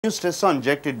you stress on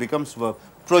ject, it becomes verb.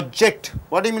 Project.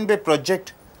 What do you mean by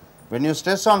project? When you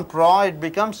stress on it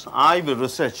becomes I will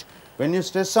research. When you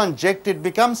stress on ject, it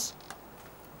becomes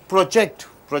project.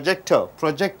 Projector.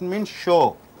 Project means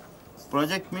show.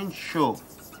 Project means show.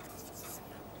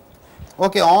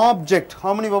 Okay, object.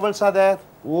 How many vowels are there?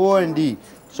 O and E.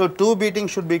 So, two beating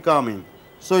should be coming.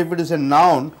 So, if it is a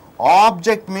noun,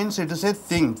 object means it is a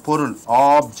thing, porul,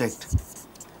 object.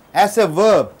 As a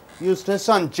verb, you stress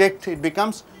on ject, it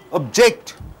becomes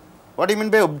object. What do you mean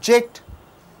by object?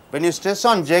 When you stress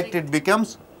on ject, it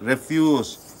becomes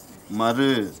refuse,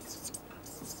 maru.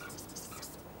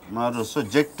 Maru. So,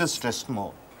 ject is stressed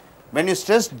more. When you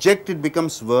stress ject, it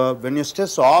becomes verb. When you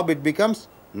stress ob, it becomes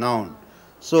noun.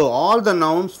 So, all the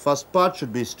nouns, first part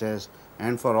should be stressed,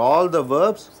 and for all the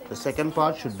verbs, the second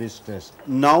part should be stressed.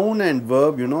 Noun and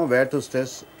verb, you know where to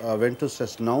stress, when to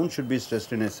stress. Noun should be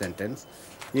stressed in a sentence.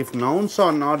 If nouns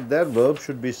are not there, verb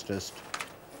should be stressed.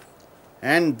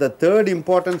 And the third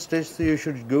important stress you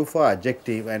should go for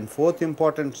adjective, and fourth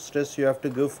important stress you have to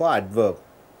go for adverb.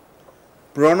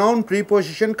 Pronoun,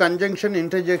 preposition, conjunction,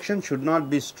 interjection should not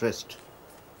be stressed.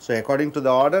 So, according to the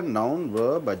order, noun,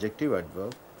 verb, adjective,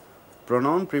 adverb.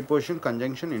 Pronoun, preposition,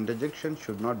 conjunction, interjection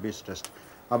should not be stressed.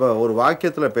 அப்போ ஒரு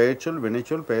வாக்கியத்தில் பெயர்ச்சொல்,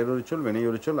 வினைச்சொல், பெயருரிச்சொல்,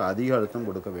 வினையுரிச்சொல் அதிக அழுத்தம்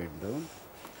கொடுக்க வேண்டும்.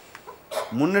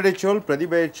 முன்னிடைச்சொல்,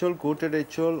 பிரதிபெயர்ச்சொல்,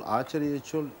 கூட்டிடைச்சொல்,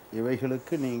 ஆச்சரியச்சொல்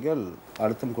இவைகளுக்கு நீங்கள்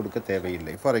அழுத்தம் கொடுக்க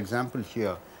தேவையில்லை. For example,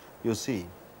 here you see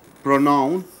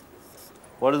pronoun.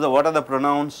 What are the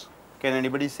pronouns? Can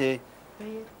anybody say?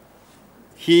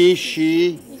 He, she,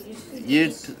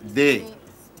 it, they.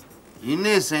 In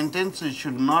a sentence, it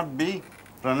should not be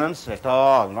pronounced at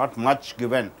all, not much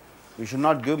given. We should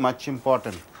not give much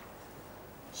importance.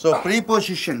 So,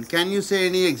 preposition. Can you say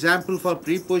any example for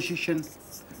preposition?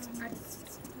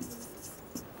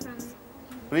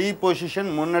 Preposition,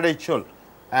 முன்னடைச்சொல்.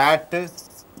 At,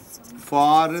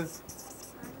 for,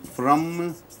 from,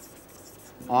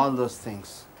 all those things.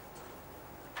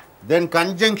 Then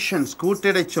conjunctions,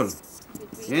 கூட்டிடைச்சொல்.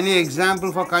 Any example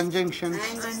for conjunctions?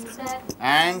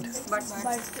 And,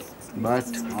 but,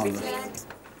 all those.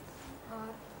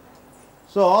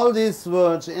 So, all these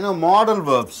words, modal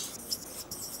verbs.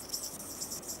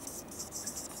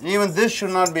 Even this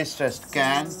should not be stressed.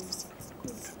 Can,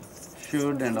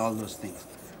 should, and all those things.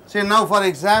 See, now for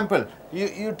example,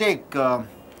 you take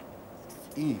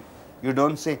E. You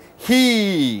don't say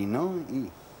he, no,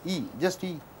 E, just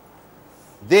E.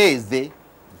 They is they.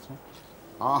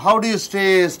 How do you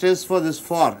stress for this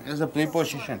for as a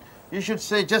preposition? You should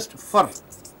say just for.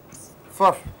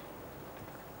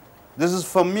 This is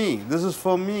for me, this is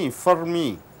for me, for me.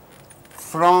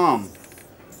 From.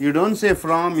 You don't say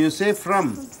from, you say from.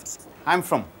 I am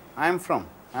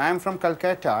from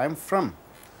Calcutta, I am from.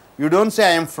 You don't say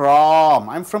I am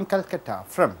from Calcutta,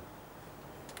 from.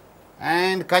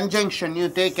 And conjunction, you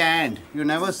take and. You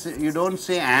never say, you don't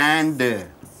say and.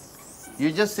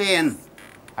 You just say and.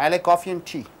 I like coffee and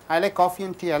tea. I like coffee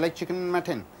and tea. I like chicken and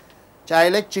mutton. I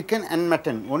like chicken and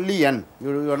mutton. Only and.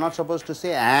 You are not supposed to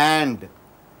say and.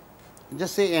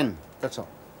 Just say and. That's all.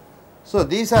 So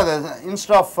these are the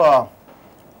instead of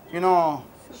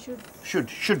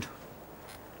should.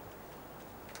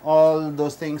 All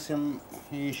those things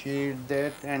he, she,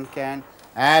 that, and can.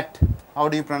 At. How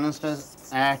do you pronounce this?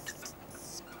 At.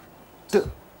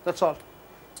 That's all.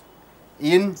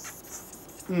 In.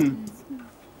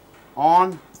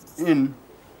 On, in.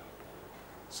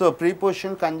 So,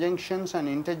 preposition, conjunctions and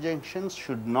interjections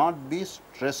should not be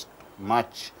stressed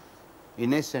much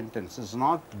in a sentence. It is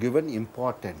not given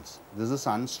importance. This is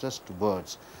unstressed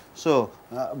words. So,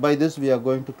 by this we are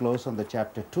going to close on the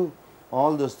chapter 2.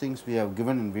 All those things we have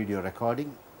given in video recording.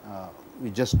 We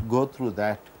just go through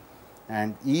that,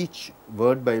 and each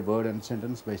word by word and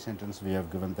sentence by sentence we have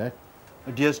given that.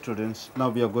 Dear students, now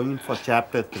we are going for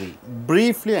chapter 3.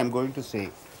 Briefly, I am going to say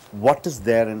what is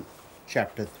there in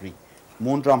chapter 3.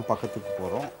 மூன்றாம் பக்கத்துக்கு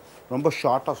போகிறோம். ரொம்ப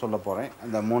ஷார்ட்டாக சொல்ல போகிறேன்.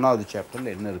 அந்த மூணாவது சாப்டரில்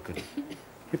என்ன இருக்குது.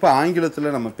 இப்போ ஆங்கிலத்தில்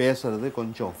நம்ம பேசுகிறது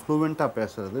கொஞ்சம் ஃப்ளூவெண்ட்டாக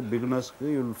பேசுகிறது பிகினர்ஸ்க்கு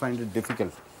you will find it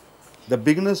difficult. The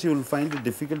beginners you will find it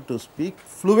difficult to speak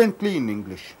fluently in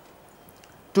English.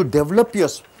 To develop your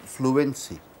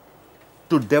fluency,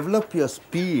 to develop your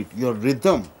speed, your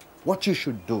rhythm, what you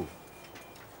should do.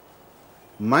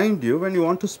 Mind you, when you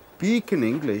want to speak in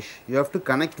English, you have to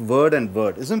connect word and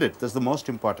word, isn't it? That's the most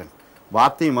important.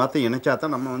 வார்த்தையும் வார்த்தை இணைச்சா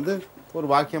தான் நம்ம வந்து ஒரு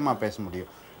வாக்கியமாக பேச முடியும்.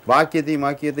 வாக்கியத்தையும்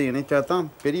வாக்கியத்தை இணைச்சா தான்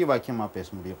பெரிய வாக்கியமாக பேச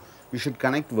முடியும். You should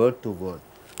connect word to word.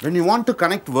 When you want to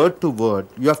connect word to word,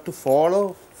 you have to follow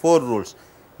 4 rules.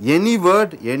 Any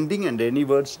word ending and any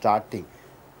word starting.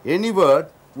 Any word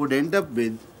would end up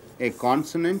with a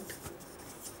consonant,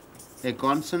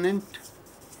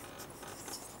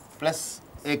 plus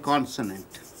a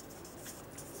consonant.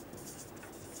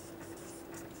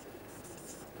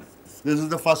 This is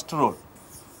the first rule.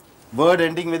 Word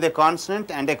ending with a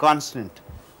consonant and a consonant.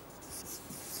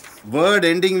 Word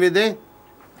ending with a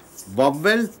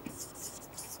vowel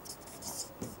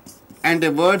and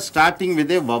a word starting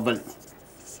with a vowel.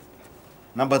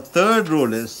 Number third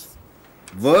rule is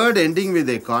word ending with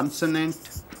a consonant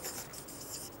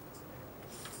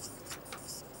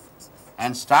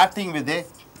and starting with a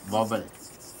vowel.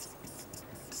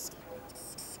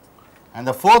 And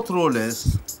the fourth rule is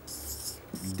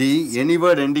D, any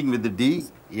word ending with the D,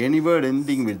 any word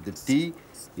ending with the T,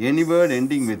 any word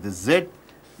ending with the Z,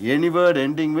 any word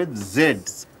ending with Z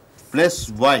plus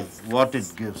Y, what it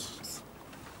gives.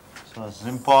 So it's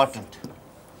important.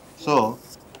 So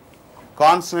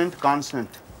consonant,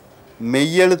 consonant.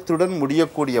 மெய்யெழுத்துடன்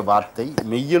முடியக்கூடிய வார்த்தை,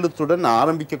 மெய்யெழுத்துடன்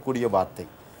ஆரம்பிக்கக்கூடிய வார்த்தை.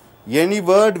 Any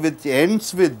word which ends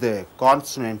with the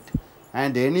consonant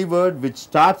and any word which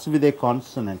starts with a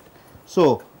consonant. So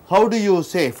how do you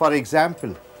say, for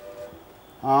example,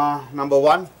 number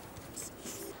one,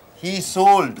 he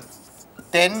sold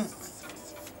 10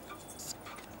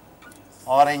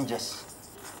 oranges.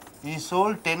 He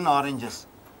sold 10 oranges.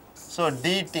 So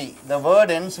DT, the word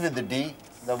ends with the D,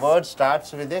 the word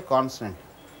starts with a consonant.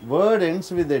 Word ends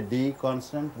with a D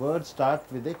consonant, word starts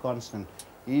with a consonant.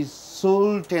 He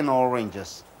sold 10 oranges.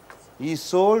 He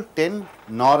sold 10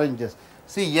 oranges.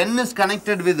 See, N is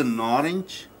connected with an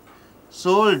orange.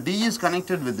 Sold, D is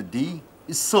connected with D.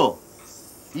 Is so.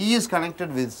 E is connected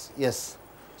with S.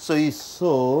 So he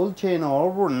sold 10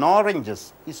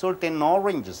 oranges. He sold 10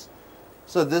 oranges.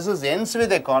 So this is ends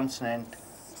with a consonant,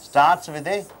 starts with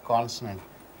a consonant.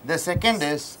 The second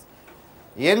is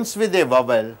ends with a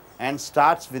vowel and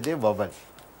starts with a vowel.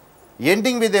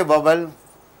 Ending with a vowel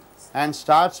and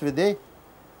starts with a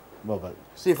vowel.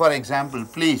 See, for example,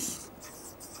 please,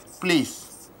 please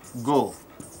go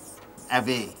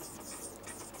away.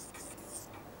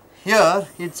 Here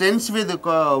it ends with a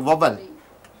vowel,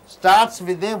 starts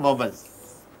with a vowel.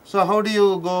 So how do you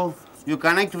go? You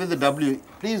connect with the W.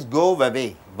 Please go away,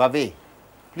 away.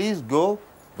 Please go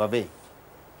away.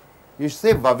 You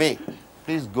say away.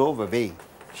 Please go away.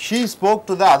 She spoke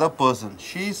to the other person.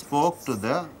 She spoke to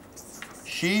the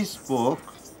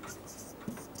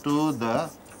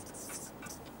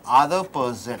other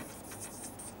person.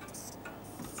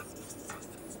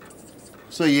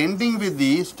 So ending with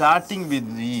E, starting with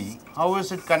E, how is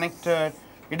it connected?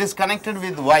 It is connected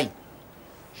with Y.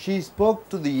 She spoke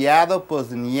to the other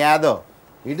person, other.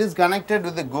 It is connected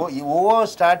with the go, O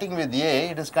starting with A,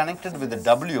 it is connected with the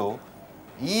W.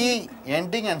 E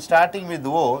ending and starting with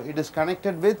O, it is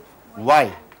connected with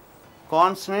Y.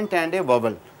 Consonant and a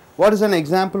vowel. What is an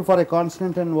example for a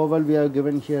consonant and vowel we have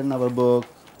given here in our book?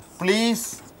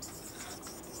 Please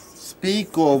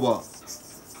speak over.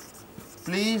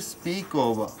 Please speak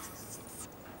over.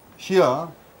 Here,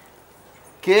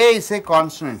 K is a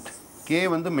consonant. K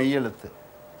வந்து மெய்யெழுத்து.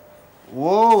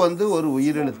 O வந்து ஒரு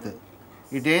உயிரெழுத்து.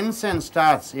 It ends and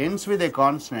starts, ends with a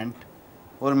consonant.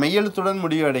 ஒரு மெய்யெழுத்துடன்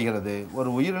முடிவடைகிறது, ஒரு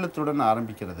உயிரெழுத்துடன்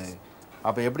ஆரம்பிக்கிறது.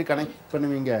 அப்போ எப்படி கனெக்ட்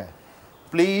பண்ணுவீங்க?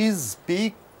 Please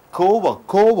speak over,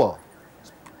 cover.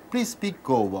 Please speak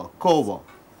over, cover.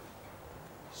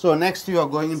 So next you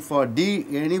are going in for D,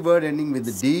 any word ending with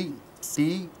D,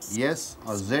 T, S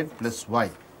or Z plus Y.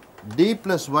 D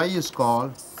plus Y is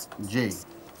called J.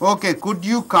 Okay, could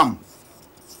you come?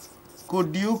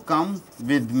 Could you come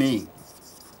with me?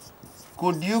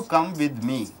 Could you come with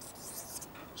me?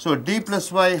 So D plus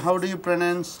Y, how do you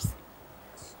pronounce?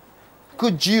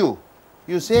 Could you?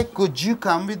 You say, could you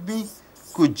come with me?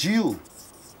 Could you?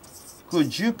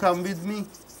 Could you come with me?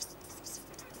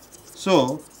 So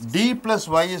D plus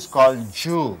Y is called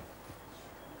Jew.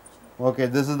 Okay,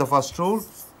 this is the first rule.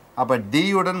 அப்போ D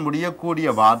உடன் முடியக்கூடிய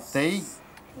வார்த்தை,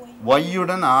 Y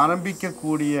உடன்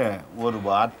ஆரம்பிக்கக்கூடிய ஒரு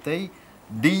வார்த்தை,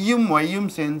 Dயும் Yயும்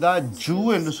சேர்ந்தா Jew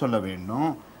என்று சொல்ல வேண்டும்.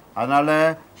 அதனால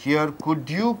here, could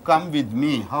you come with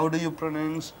me? How do you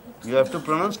pronounce? You have to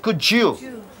pronounce could you.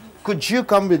 Could you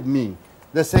come with me?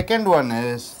 The second one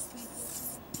is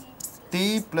T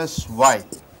plus Y.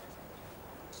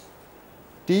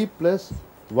 T plus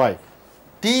Y.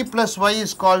 T plus Y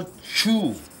is called chew.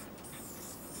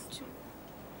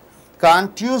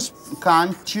 Can't you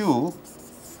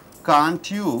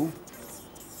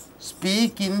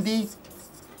speak Hindi?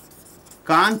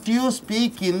 Can't you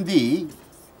speak Hindi?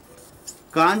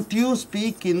 Can't you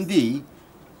speak Hindi?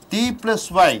 T plus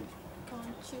Y.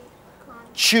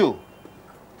 Chew.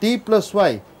 T plus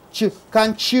Y. Chew.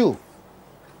 Can't you?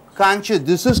 Can't you?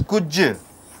 This is could you.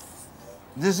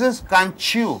 This is can't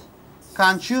you.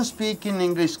 Can't you speak in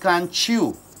English? Can't you?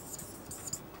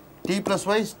 T plus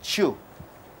Y is chew.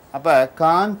 அப்போ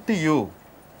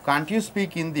can't you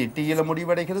speak Hindi? T-ல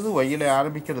முடிவடைகிறது Y-ல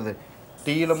ஆரம்பிக்கிறது.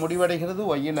 T-ல முடிவடைகிறது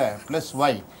Y-ல plus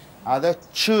Y. அதை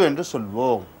chew என்று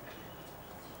சொல்வோம்.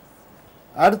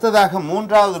 அடுத்ததாக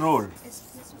மூன்றாவது rule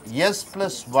S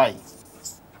plus Y.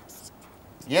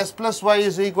 S plus Y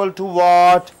is equal to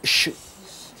what?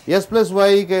 S plus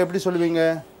Y க்கு எப்படி சொல்லுவீங்க?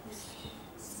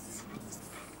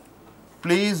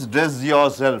 Please dress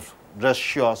yourself.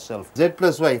 Z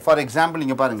plus Y. For example,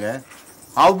 இங்க பாருங்க.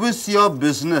 How is your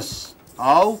business?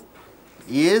 How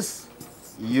is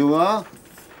your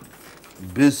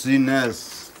business?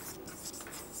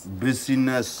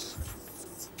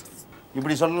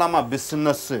 இப்படி சொல்லலாமா?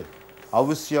 business. How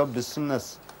is your business?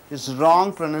 It's wrong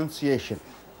pronunciation.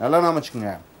 நல்லா நாம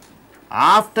வச்சுக்கோங்க.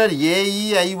 After A, E,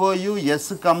 I, O, U, S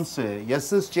comes. S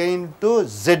is changed to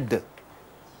Z.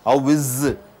 How is?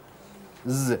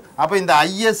 Z. அப்போ இந்த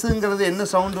ISங்கிறது என்ன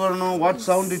sound வரணும்? What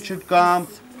sound it should come?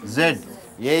 Z.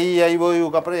 A, E, I, O, U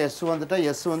க்கு அப்புறம் S வந்துட்டா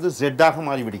S வந்து Z ஆக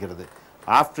மாறி விடுகிறது.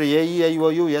 After A, E, I, O,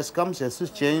 U, S comes, S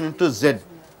is changed into Z.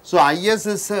 So IS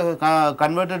is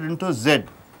converted into Z.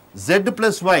 Z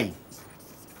plus Y.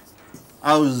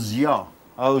 How's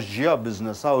your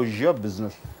business? How's your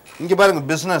business? இங்க பாருங்க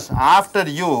business. After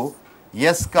U,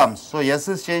 S comes. So S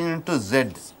is changed into Z.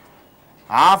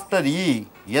 After E,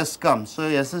 S comes. So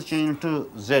S is changed into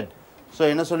Z. So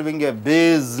என்ன சொல்லுவீங்க?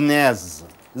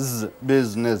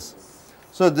 Business.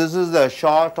 So this is the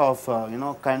short of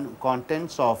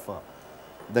contents of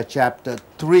the chapter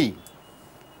 3.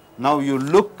 Now you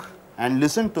look and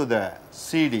listen to the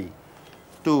CD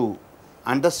to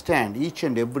understand each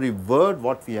and every word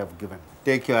what we have given.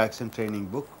 Take your accent training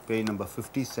book, page number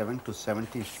 57 to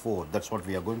 74. That's what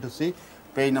we are going to see.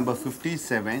 Page number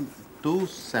 57 to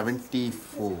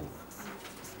 74.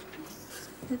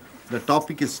 The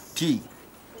topic is T,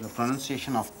 the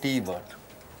pronunciation of T word.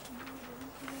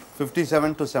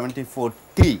 57 to 74,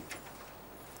 T.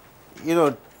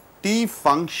 T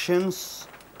functions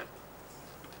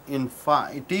in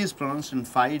T is pronounced in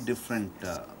five different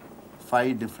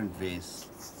ways.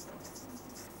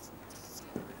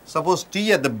 Suppose T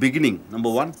at the beginning,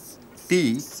 number one,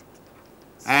 T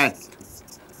at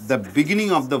the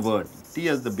beginning of the word. T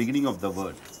as the beginning of the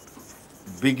word.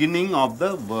 Beginning of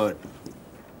the word.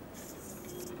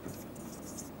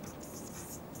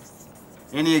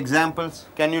 Any examples?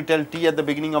 Can you tell T at the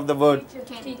beginning of the word?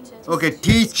 Teacher. Okay,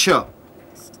 teacher.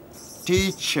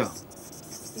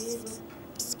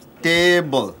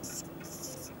 Table.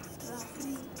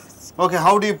 Okay,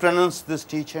 how do you pronounce this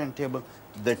teacher and table?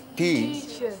 The T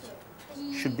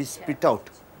should be spit out.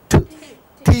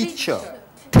 Teacher,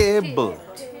 table.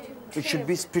 It should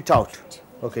be spit out.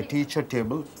 Okay, teacher,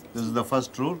 table. This is the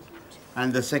first rule. And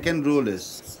the second rule is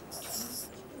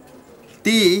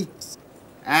T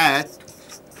at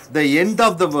the end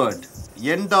of the word.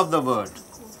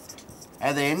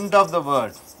 At the end of the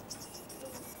word.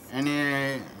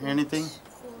 Anything?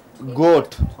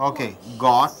 Goat. Okay,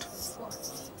 got.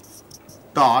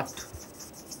 Taught.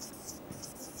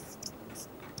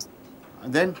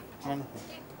 Then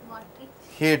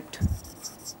hit.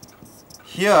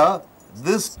 Here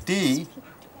this T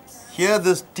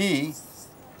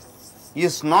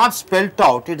is not spelt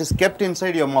out, it is kept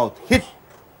inside your mouth. Hit,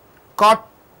 caught,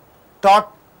 taught,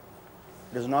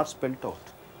 it is not spelt out.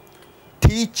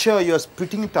 Teacher, you are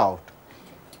spitting it out.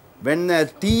 When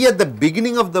T at the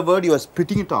beginning of the word, you are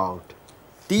spitting it out.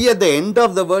 T at the end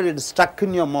of the word, it is stuck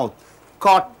in your mouth.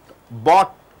 Caught,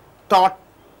 bought, taught,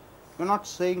 you are not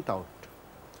saying it out.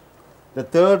 The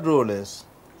third rule is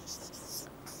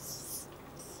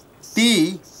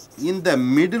T in the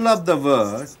middle of the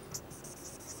word,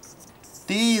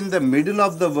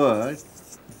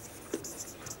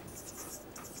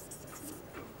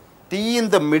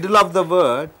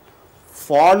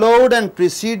 followed and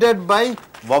preceded by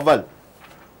vowel.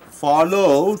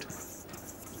 Followed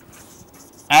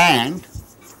and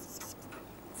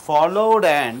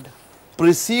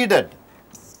preceded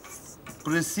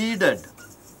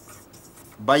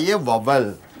by a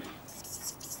vowel.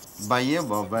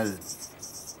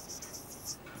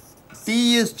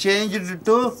 T is changed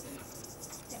to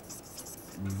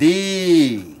D.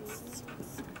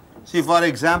 See, for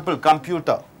example,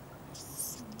 computer.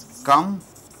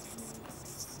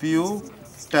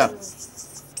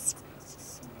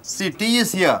 See, T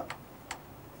is here.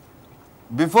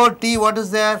 Before T, what is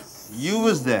there? U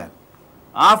is there.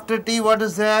 After T, what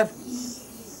is there?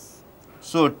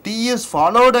 So, T is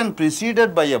followed and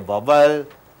preceded by a vowel.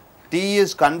 T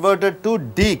is converted to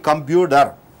D,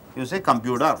 computer. You say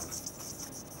computer.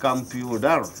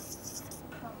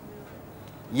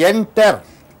 Enter.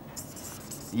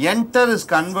 Enter is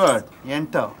convert.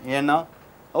 Enter.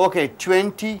 Okay,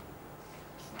 20,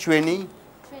 20.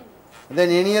 Then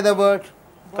any other word?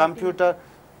 Computer.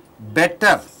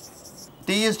 Better.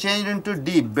 T is changed into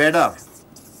D. Better.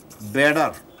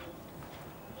 Better.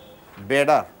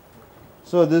 Better.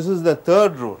 So this is the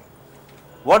third rule.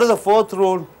 What is the fourth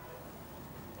rule?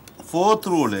 Fourth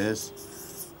rule is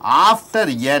after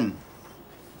N,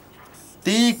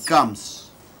 T comes.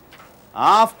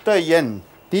 After N,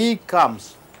 T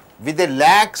comes with a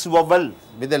lax vowel.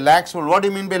 With a lax vowel. What do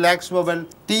you mean by lax vowel?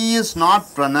 T is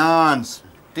not pronounced.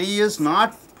 T is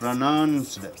not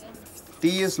pronounced.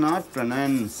 T is not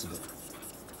pronounced.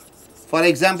 For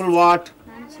example, what?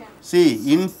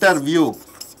 See, interview.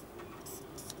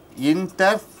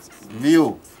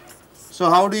 Interview. So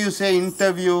how do you say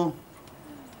interview?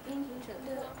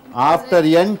 After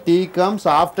N, T comes.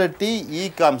 After T, E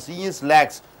comes. E is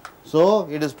lax. So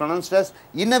it is pronounced as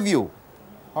interview.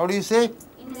 How do you say?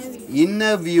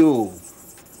 Interview.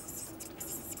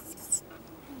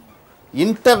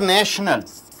 International.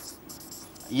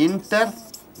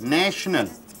 International.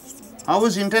 How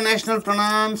is international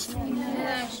pronounced?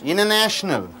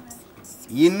 International.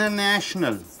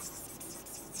 International.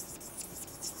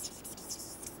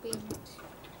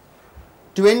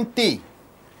 20.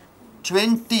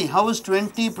 20. How is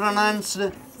 20 pronounced?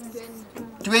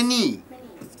 20.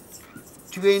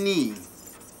 20.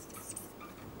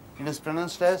 It is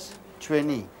pronounced as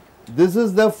 20. This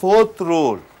is the fourth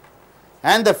rule.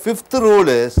 And the fifth rule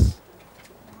is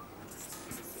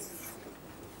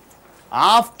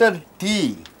after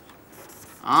T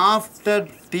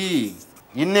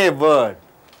in a word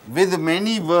with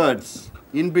many words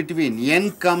in between,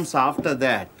 N comes after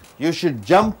that. You should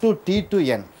jump to T to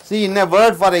N. See, in a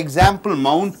word, for example,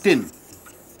 mountain.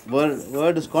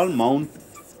 Word is called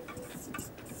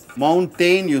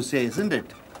mountain, you say, isn't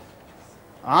it?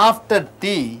 After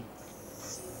T,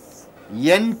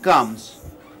 N comes.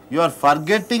 You are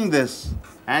forgetting this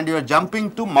and you are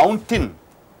jumping to mountain.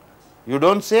 You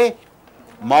don't say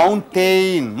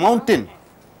mountain. Mountain.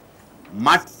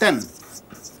 Mutton.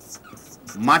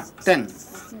 Mutton.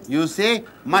 You say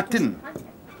mutton.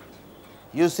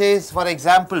 You say, for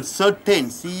example, certain.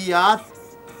 C-E-R-T-A-I-N.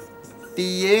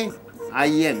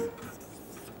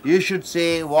 You should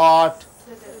say what?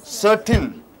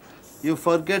 Certain. You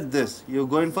forget this. You are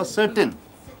going for certain.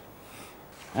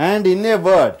 And in a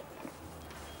word,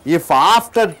 if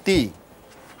after T,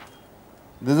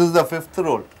 this is the fifth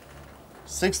rule.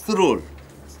 Sixth rule.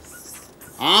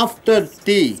 After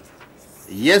T,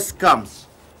 yes comes.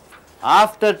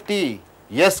 After T,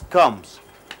 yes comes.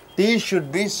 T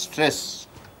should be stressed.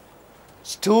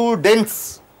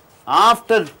 Students.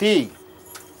 After T,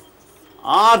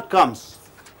 R comes.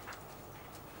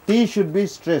 T should be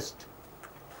stressed.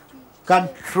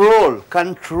 Control.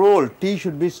 Control. T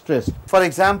should be stressed. For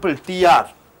example, TR.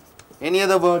 Any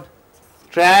other word?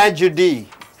 Tragedy.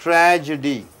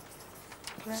 Tragedy.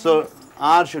 So,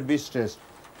 R should be stressed.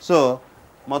 So,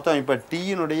 மொத்தம் இப்போ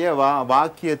டீயினுடைய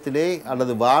வாக்கியத்திலே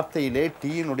அல்லது வார்த்தையிலே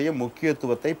டீயினுடைய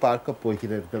முக்கியத்துவத்தை பார்க்க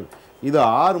போகிறீர்கள். இது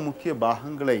 6 முக்கிய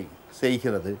பாகங்களை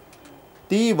செய்கிறது.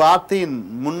 டீ வார்த்தையின்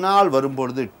முன்னால்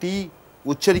வரும்பொழுது டீ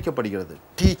உச்சரிக்கப்படுகிறது.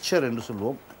 டீச்சர் என்று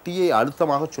சொல்வோம். டீயை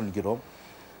அழுத்தமாக சொல்கிறோம்.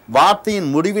 வார்த்தையின்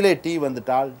முடிவிலே டீ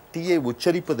வந்துட்டால் டீயை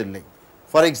உச்சரிப்பதில்லை.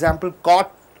 For example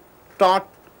God, dot,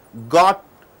 God,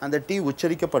 அந்த tea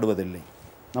உச்சரிக்கப்படுவதில்லை.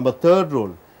 Number third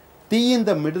rule, tea in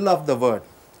the middle of the word.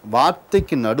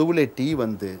 வார்த்தைக்கு நடுவில் டீ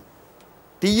வந்து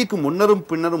டீக்கு முன்னரும்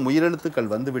பின்னரும்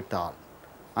உயிரெழுத்துக்கள் வந்துவிட்டால்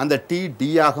அந்த டீ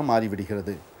டீயாக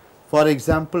மாறிவிடுகிறது. ஃபார்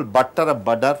எக்ஸாம்பிள் பட்டரை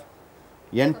பட்டர்,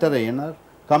 என்டரை எனர்,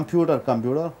 கம்ப்யூட்டர்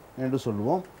கம்ப்யூட்டர் என்று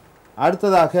சொல்லுவோம்.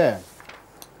 அடுத்ததாக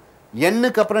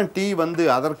எண்ணுக்கு அப்புறம் டீ வந்து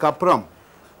அதற்கப்புறம்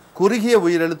குறுகிய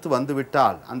உயிரெழுத்து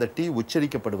வந்துவிட்டால் அந்த டீ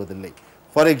உச்சரிக்கப்படுவதில்லை.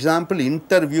 ஃபார் எக்ஸாம்பிள்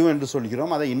இன்டர்வியூ என்று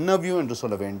சொல்கிறோம், அதை இன்னர்வியூ என்று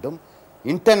சொல்ல வேண்டும்.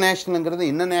 இன்டர்நேஷ்னலுங்கிறது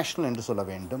இன்னர்நேஷ்னல் என்று சொல்ல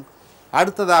வேண்டும்.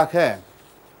 அடுத்ததாக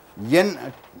என்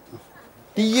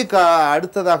டீக்கு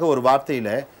அடுத்ததாக ஒரு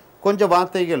வார்த்தையில் கொஞ்சம்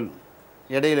வார்த்தைகள்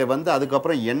இடையில வந்து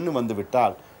அதுக்கப்புறம் எண் வந்து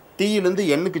விட்டால் டீயிலேருந்து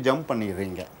எண்ணுக்கு ஜம்ப்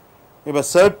பண்ணிடுறீங்க. இப்போ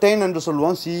சர்டைன் என்று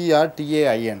சொல்லுவோம்,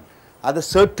 CRTAIN, அதை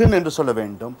சர்டன் என்று சொல்ல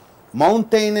வேண்டும்.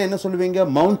 மவுண்டைனை என்ன சொல்லுவீங்க?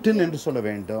 மவுண்டன் என்று சொல்ல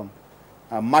வேண்டும்.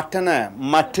 மட்டனை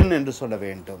மட்டன் என்று சொல்ல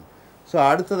வேண்டும். ஸோ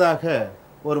அடுத்ததாக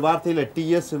ஒரு வார்த்தையில்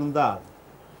TS இருந்தால்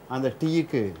அந்த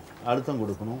டீக்கு அழுத்தம்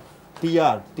கொடுக்கணும்.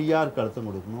 டிஆருக்கு அழுத்தம்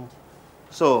கொடுக்கணும்.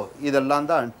 ஸோ இதெல்லாம்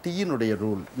தான் டீயினுடைய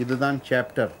ரூல். இதுதான்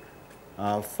சாப்டர்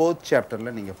 4th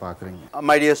சாப்டரில் நீங்கள் பார்க்குறீங்க.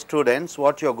 My dear students,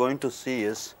 what you are going to see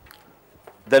is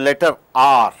the letter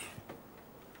R.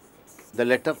 The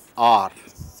letter R.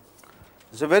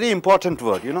 It's a very important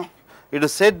word, you know. It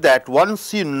is said that once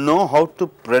you know how to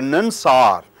pronounce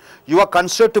R, you are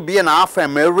considered to be an half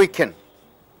American.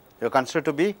 You are considered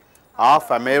to be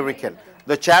half American.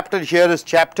 The chapter here is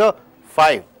chapter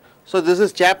 5. So this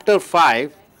is chapter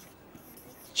 5.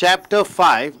 Chapter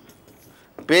 5,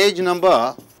 page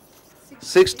number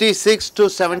 66 to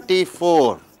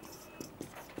 74.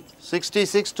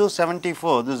 66 to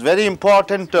 74. This is very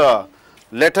important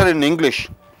letter in English.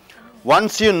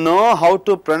 Once you know how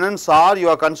to pronounce R, you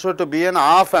are considered to be an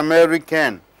half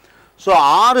American. So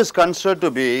R is considered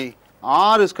to be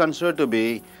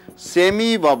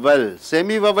semi-vowel.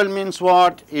 Semi-vowel means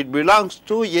what? It belongs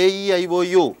to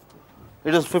A-E-I-O-U.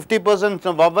 It is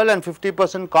 50% vowel and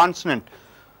 50% consonant.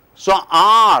 So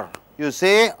R, you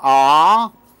say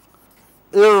R,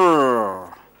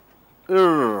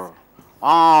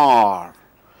 R.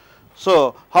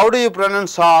 So how do you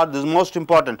pronounce R? This is most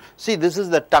important. See, this is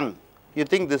the tongue. You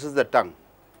think this is the tongue.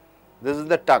 This is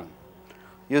the tongue.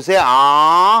 You say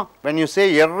ah. When you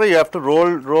say R, you have to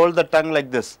roll the tongue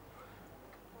like this.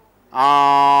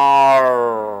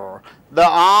 R. The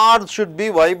R should be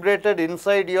vibrated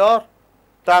inside your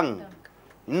tongue,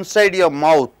 inside your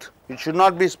mouth. It should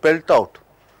not be spelt out.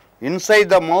 Inside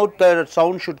the mouth, the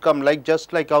sound should come like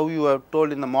just like how you have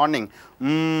told in the morning.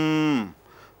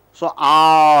 So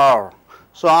R.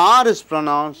 So R is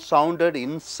pronounced, sounded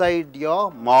inside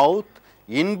your mouth,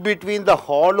 in between the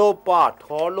hollow part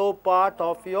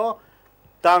of your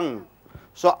tongue.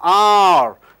 So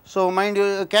R. So mind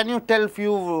you, can you tell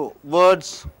few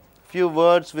words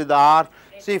with R?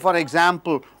 See, for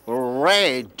example,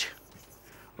 red,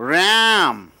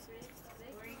 ram.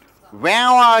 Where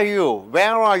are you?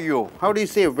 Where are you? How do you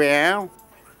say where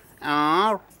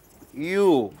are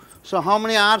you? So how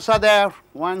many R's are there?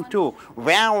 1, 2.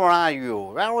 Where are you?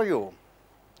 Where are you?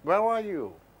 Where are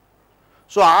you?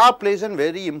 So R plays a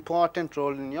very important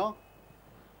role in your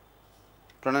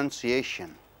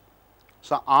pronunciation.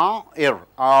 So R,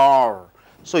 R.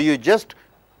 So you just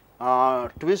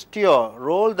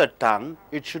roll the tongue.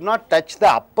 It should not touch the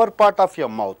upper part of your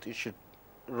mouth. It should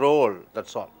roll.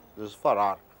 That's all. This is for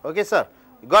R. Okay, sir.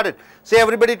 You got it. Say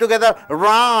everybody together.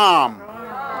 Ram.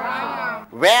 Ram.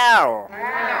 Where.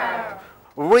 Where.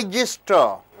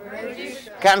 Register.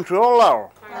 Register. Controller.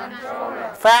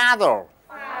 Controller. Father.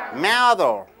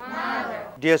 Mother. Mother.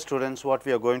 Dear students, what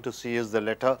we are going to see is the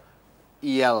letter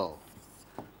L.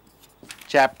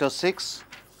 Chapter 6.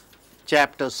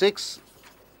 Chapter 6.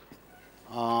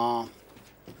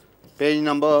 Page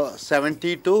number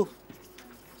 70 to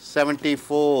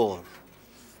 74.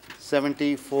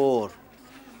 74.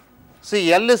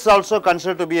 See, L is also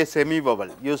considered to be a semi-vowel.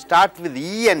 You start with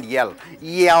E and L.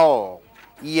 L.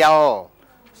 L.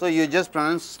 So you just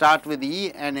start with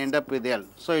E and end up with L.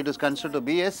 So it is considered to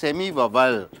be a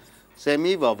semi-vowel.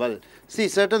 Semi-vowel. See,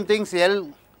 certain things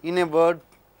L in a word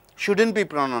shouldn't be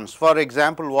pronounced. For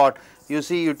example, what? You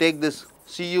see, you take this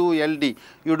C-U-L-D.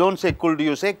 You don't say could,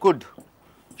 you say could.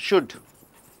 Should.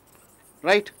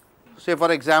 Right? Say,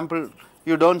 for example,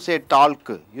 you don't say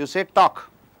talk, you say talk.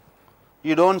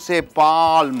 You don't say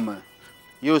palm,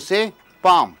 you say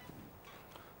palm.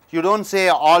 You don't say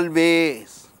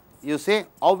always, you say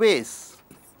always.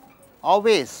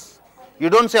 Always.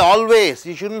 You don't say always,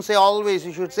 you shouldn't say always,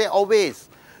 you should say always.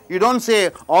 You don't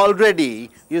say already,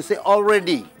 you say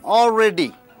already,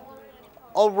 already,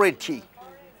 already.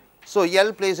 So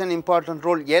L plays an important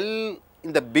role. L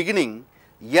in the beginning,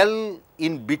 L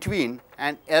in between,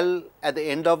 and L at the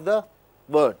end of the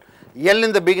word. L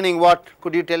in the beginning, what?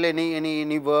 Could you tell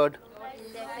any word?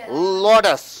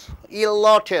 Lotus.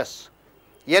 Lotus.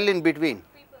 L in between.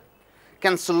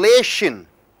 Cancellation.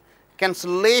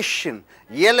 Cancellation.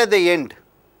 L at the end.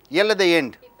 L at the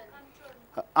end.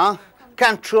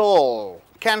 Control.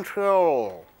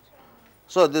 Control.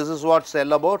 So this is what's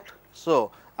L about.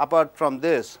 So apart from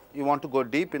this, you want to go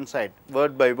deep inside,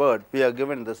 word by word. We are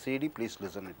given the CD, please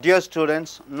listen it. Dear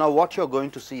students, now what you are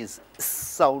going to see is S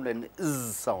sound and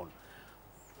Z sound.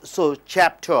 So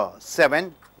chapter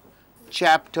 7,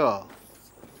 chapter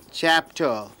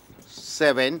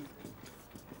 7,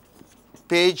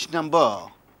 page number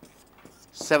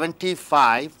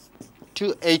 75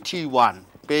 to 81.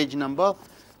 Page number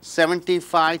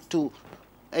 75 to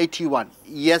 81.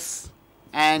 S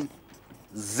and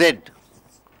Z.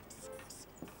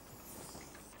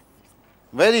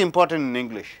 Very important in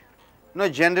English. You know,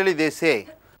 generally they say,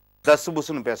 dasu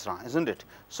busunu pesran, isn't it?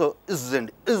 So, is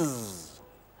and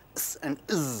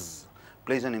is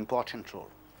plays an important role.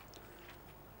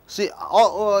 See,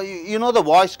 you know the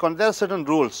voice, there are certain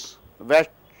rules where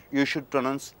you should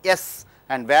pronounce S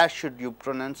and where should you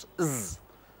pronounce Z.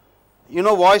 You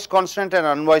know voice consonant and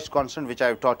unvoiced consonant, which I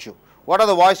have taught you. What are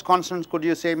the voice consonants? Could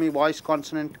you say me voice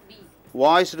consonant? B.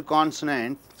 Voiced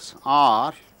consonants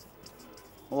are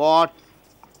what?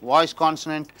 Voice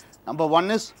consonant. Number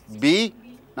 1 is B.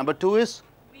 Number 2 is?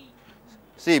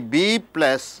 See, B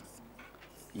plus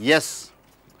S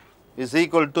is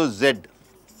equal to Z.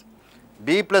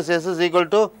 B plus S is equal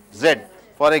to Z.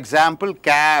 For example,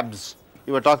 cabs.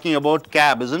 You were talking about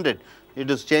cab, isn't it? It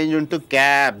is changed into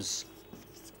cabs.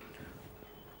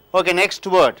 Okay, next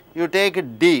word. You take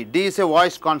D. D is a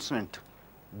voice consonant.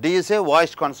 D is a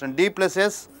voice consonant. D plus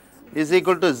S is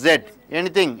equal to Z.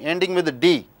 Anything ending with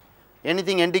D.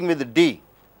 Anything ending with D.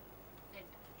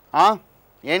 Huh?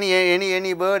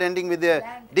 Any word ending with a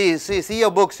D. See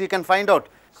your books, you can find out.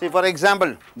 See, for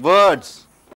example, words.